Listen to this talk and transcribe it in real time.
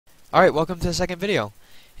Alright, welcome to the second video.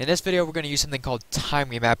 In this video we're going to use something called time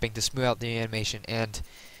remapping to smooth out the animation, and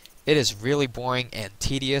it is really boring and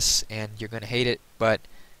tedious and you're going to hate it, but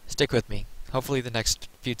stick with me. Hopefully the next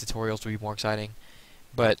few tutorials will be more exciting,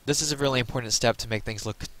 but this is a really important step to make things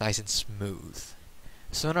look nice and smooth.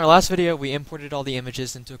 So in our last video we imported all the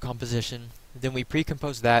images into a composition, then we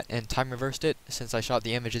pre-composed that and time reversed it since I shot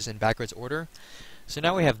the images in backwards order. So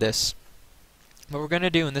now we have this. What we're going to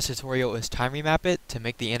do in this tutorial is time remap it to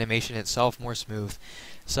make the animation itself more smooth.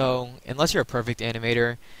 So unless you're a perfect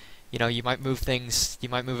animator, you might move things, you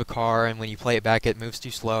might move a car, and when you play it back it moves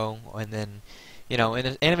too slow, and then, in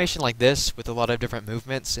an animation like this with a lot of different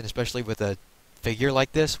movements, and especially with a figure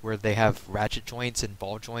like this where they have ratchet joints and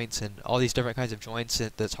ball joints and all these different kinds of joints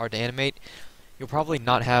that's hard to animate, you'll probably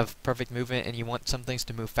not have perfect movement, and you want some things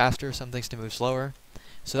to move faster, some things to move slower.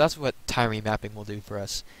 So that's what time remapping will do for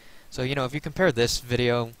us. So, if you compare this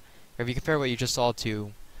video, or if you compare what you just saw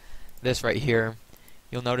to this right here,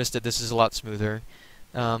 you'll notice that this is a lot smoother.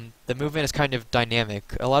 The movement is kind of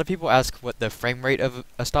dynamic. A lot of people ask what the frame rate of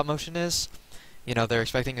a stop motion is. They're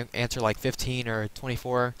expecting an answer like 15 or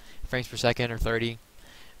 24 frames per second or 30.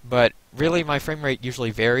 But really, my frame rate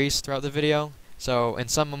usually varies throughout the video. So, in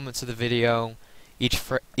some moments of the video,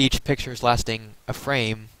 each picture is lasting a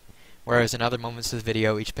frame, whereas in other moments of the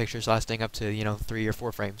video, each picture is lasting up to, 3 or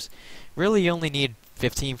 4 frames. Really, you only need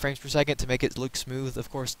 15 frames per second to make it look smooth. Of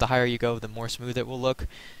course, the higher you go, the more smooth it will look,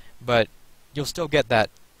 but you'll still get that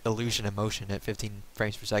illusion of motion at 15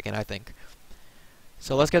 frames per second, I think.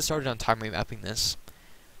 So let's get started on time remapping this.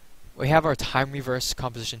 We have our time reverse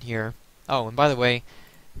composition here. Oh, and by the way,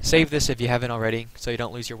 save this if you haven't already, so you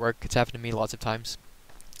don't lose your work. It's happened to me lots of times.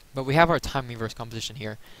 But we have our time reverse composition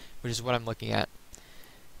here, which is what I'm looking at.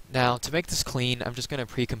 Now, to make this clean, I'm just going to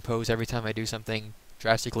pre-compose every time I do something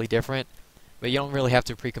drastically different. But you don't really have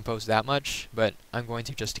to pre-compose that much, but I'm going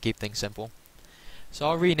to just to keep things simple. So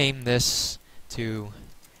I'll rename this to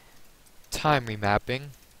time remapping.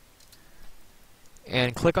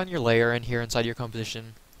 And click on your layer in here inside your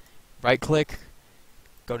composition. Right click,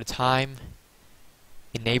 go to time,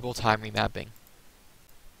 enable time remapping.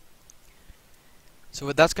 So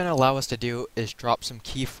what that's going to allow us to do is drop some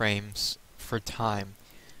keyframes for time.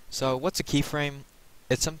 So what's a keyframe?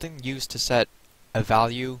 It's something used to set a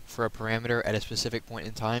value for a parameter at a specific point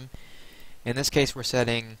in time. In this case, we're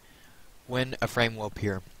setting when a frame will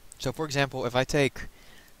appear. So for example, if I take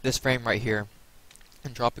this frame right here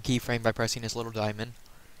and drop a keyframe by pressing this little diamond,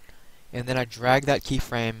 and then I drag that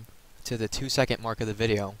keyframe to the 2-second mark of the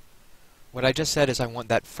video, what I just said is I want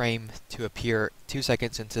that frame to appear 2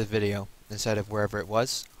 seconds into the video instead of wherever it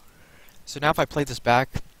was. So now if I play this back,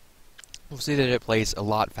 we'll see that it plays a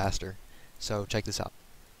lot faster. So check this out.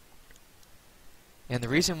 And the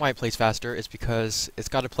reason why it plays faster is because it's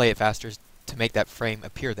got to play it faster to make that frame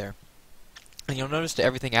appear there. And you'll notice that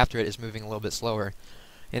everything after it is moving a little bit slower.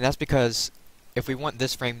 And that's because if we want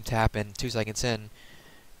this frame to happen 2 seconds in,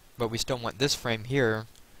 but we still want this frame here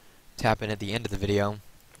to happen at the end of the video,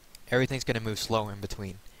 everything's going to move slower in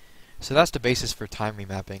between. So that's the basis for time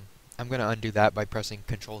remapping. I'm going to undo that by pressing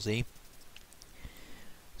Ctrl-Z.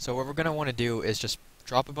 So what we're going to want to do is just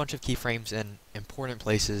drop a bunch of keyframes in important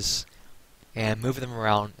places and move them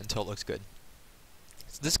around until it looks good.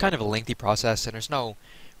 So this is kind of a lengthy process, and there's no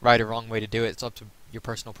right or wrong way to do it. It's up to your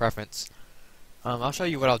personal preference. I'll show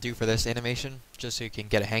you what I'll do for this animation, just so you can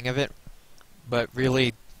get a hang of it. But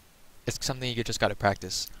really, it's something you just got to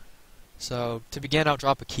practice. So to begin, I'll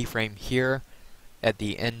drop a keyframe here at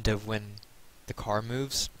the end of when the car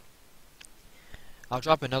moves. I'll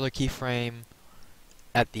drop another keyframe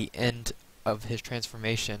at the end of his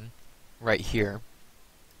transformation right here.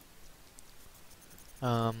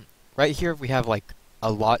 Right here we have like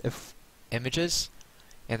a lot of images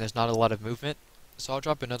and there's not a lot of movement, so I'll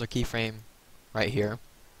drop another keyframe right here.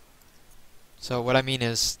 So what I mean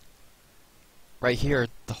is, right here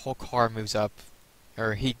the whole car moves up,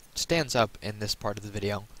 or he stands up in this part of the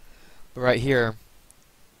video, but right here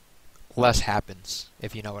less happens,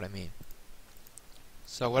 if you know what I mean.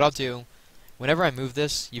 So what I'll do, whenever I move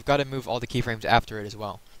this, you've got to move all the keyframes after it as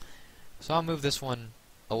well. So I'll move this one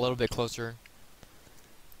a little bit closer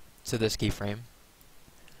to this keyframe.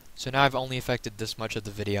 So now I've only affected this much of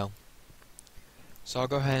the video. So I'll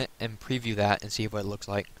go ahead and preview that and see what it looks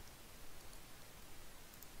like.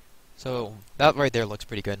 So that right there looks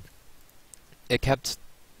pretty good. The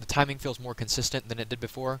timing feels more consistent than it did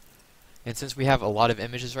before. And since we have a lot of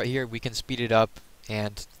images right here, we can speed it up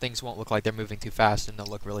and things won't look like they're moving too fast, and they'll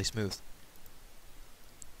look really smooth.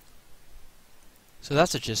 So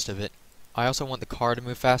that's the gist of it. I also want the car to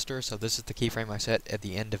move faster, so this is the keyframe I set at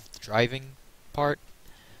the end of the driving part.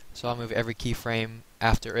 So I'll move every keyframe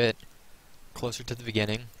after it, closer to the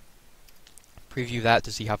beginning. Preview that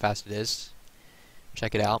to see how fast it is.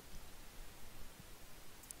 Check it out.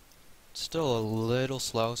 It's still a little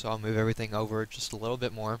slow, so I'll move everything over just a little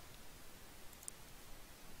bit more.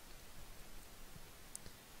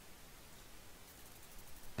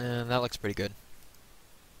 And that looks pretty good.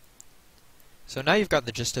 So now you've got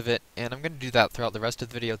the gist of it, and I'm going to do that throughout the rest of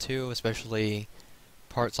the video too, especially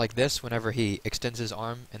parts like this whenever he extends his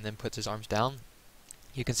arm and then puts his arms down.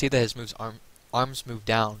 You can see that his arms move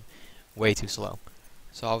down way too slow.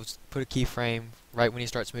 So I'll put a keyframe right when he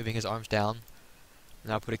starts moving his arms down,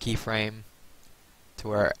 and I'll put a keyframe to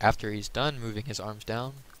where after he's done moving his arms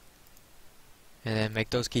down, and then make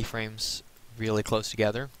those keyframes really close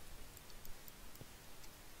together.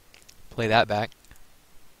 Play that back.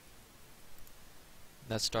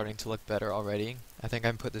 That's starting to look better already. I think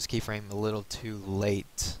I put this keyframe a little too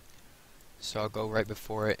late. So I'll go right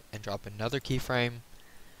before it and drop another keyframe,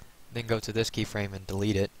 then go to this keyframe and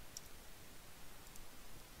delete it.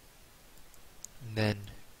 And then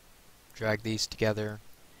drag these together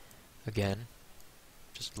again,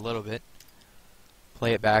 just a little bit.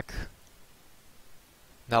 Play it back.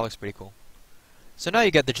 That looks pretty cool. So now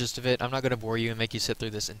you get the gist of it. I'm not going to bore you and make you sit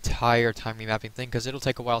through this entire time remapping thing because it'll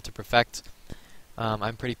take a while to perfect.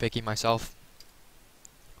 I'm pretty picky myself.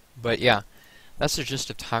 But yeah, that's the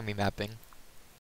gist of time remapping.